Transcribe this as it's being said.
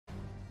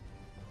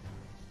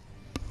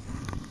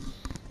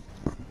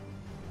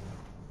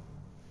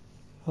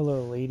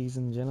Hello, ladies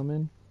and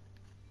gentlemen.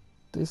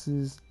 This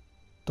is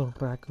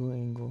Doraku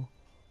Angle.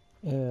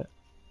 Uh,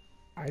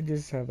 I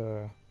just have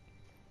a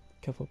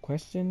couple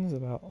questions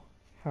about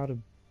how to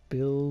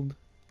build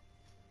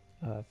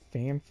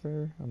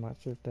Fanfur. I'm not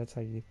sure if that's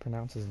how you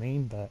pronounce his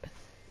name, but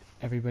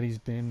everybody's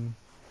been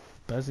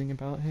buzzing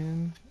about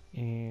him,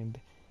 and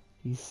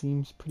he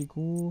seems pretty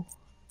cool.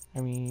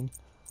 I mean,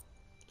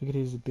 look at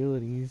his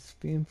abilities.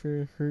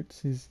 Fanfur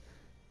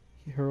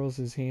he hurls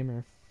his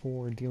hammer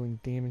forward, dealing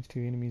damage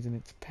to enemies in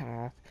its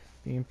path.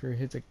 Fanfur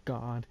hits a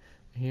god.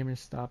 The hammer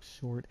stops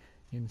short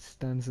and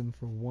stuns them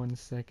for 1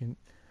 second.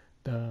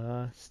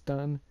 The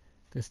stun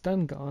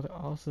god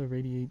also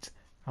radiates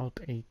out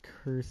a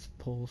curse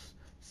pulse,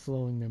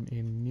 slowing them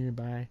in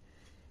nearby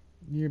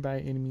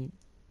enemy.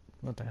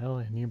 What the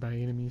hell? Nearby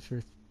enemies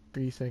for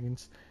 3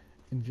 seconds.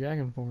 In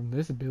dragon form,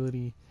 this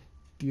ability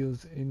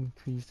deals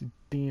increased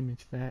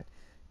damage that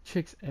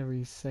checks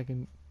every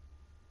second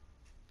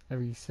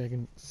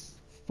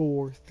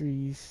for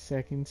 3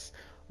 seconds.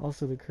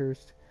 Also, the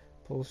cursed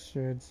pulse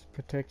shreds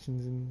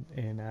protections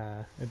in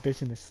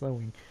addition to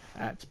slowing.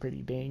 That's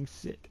pretty dang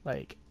sick.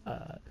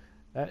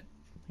 That.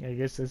 I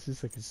guess that's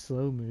just like a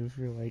slow move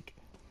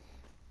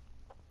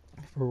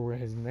for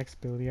his next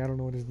ability. I don't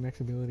know what his next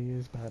ability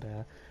is, but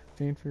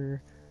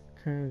Fanfur.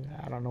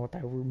 I don't know what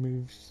that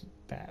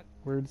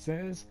word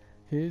says.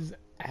 His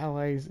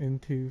allies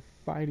into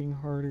fighting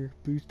harder,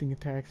 boosting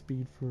attack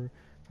speed for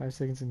 5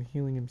 seconds and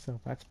healing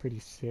himself. That's pretty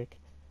sick.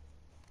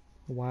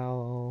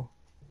 While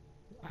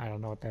I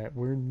don't know what that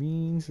word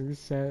means or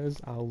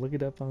says, I'll look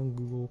it up on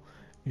Google.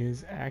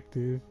 Is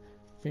active.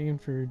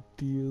 Fanfur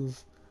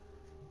deals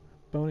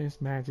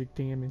bonus magic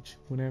damage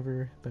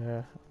whenever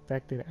the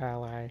affected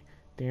ally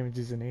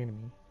damages an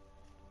enemy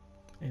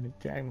in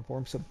dragon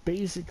form. So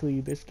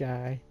basically, this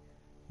guy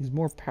he's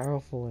more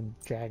powerful in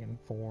dragon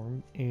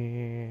form,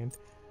 and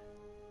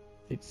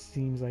it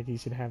seems like he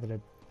should have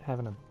an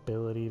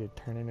ability to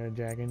turn into a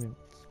dragon.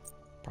 It's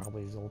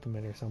probably his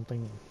ultimate or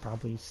something.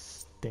 Probably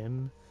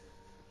stem.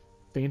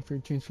 Fanfur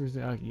transfers.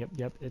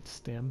 Yep, it's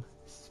stem.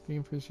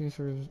 Fanfur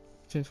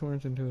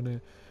transforms into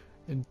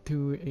a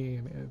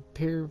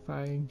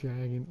terrifying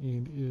dragon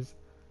and is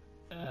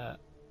uh,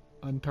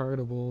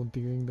 untargetable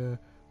during the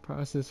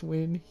process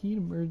when he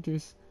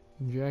emerges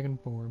in dragon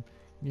form.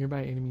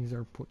 Nearby enemies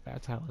are put.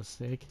 That's hella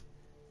sick.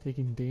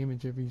 Taking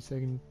damage every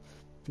second.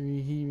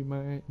 3. He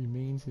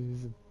remains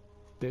his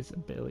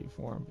disability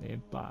form,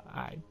 and but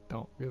I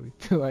don't really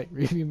feel like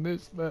reading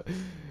this, but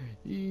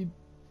he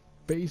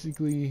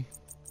basically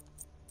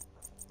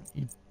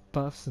he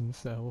buffs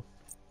himself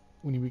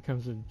when he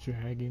becomes a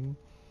dragon.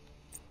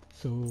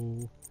 So,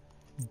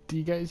 do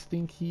you guys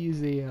think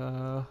he's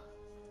a?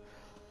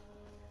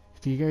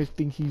 Do you guys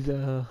think he's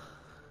a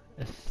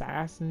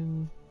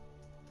assassin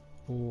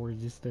or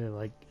just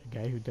a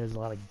guy who does a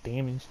lot of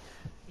damage?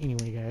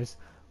 Anyway, guys,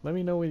 let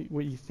me know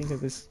what you think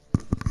of this.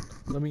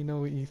 Let me know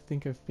what you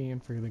think of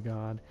Fanfur the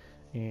God,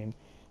 and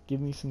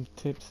give me some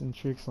tips and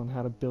tricks on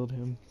how to build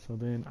him, so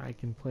then I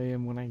can play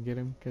him when I get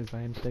him, because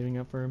I am saving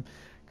up for him.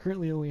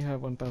 Currently only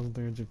have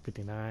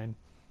 1,359,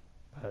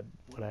 but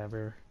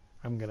whatever.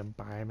 I'm gonna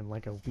buy him in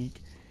like a week.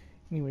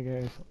 Anyway,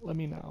 guys, let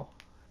me know.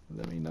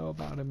 Let me know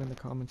about him in the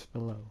comments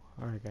below.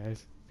 Alright,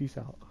 guys. Peace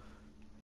out.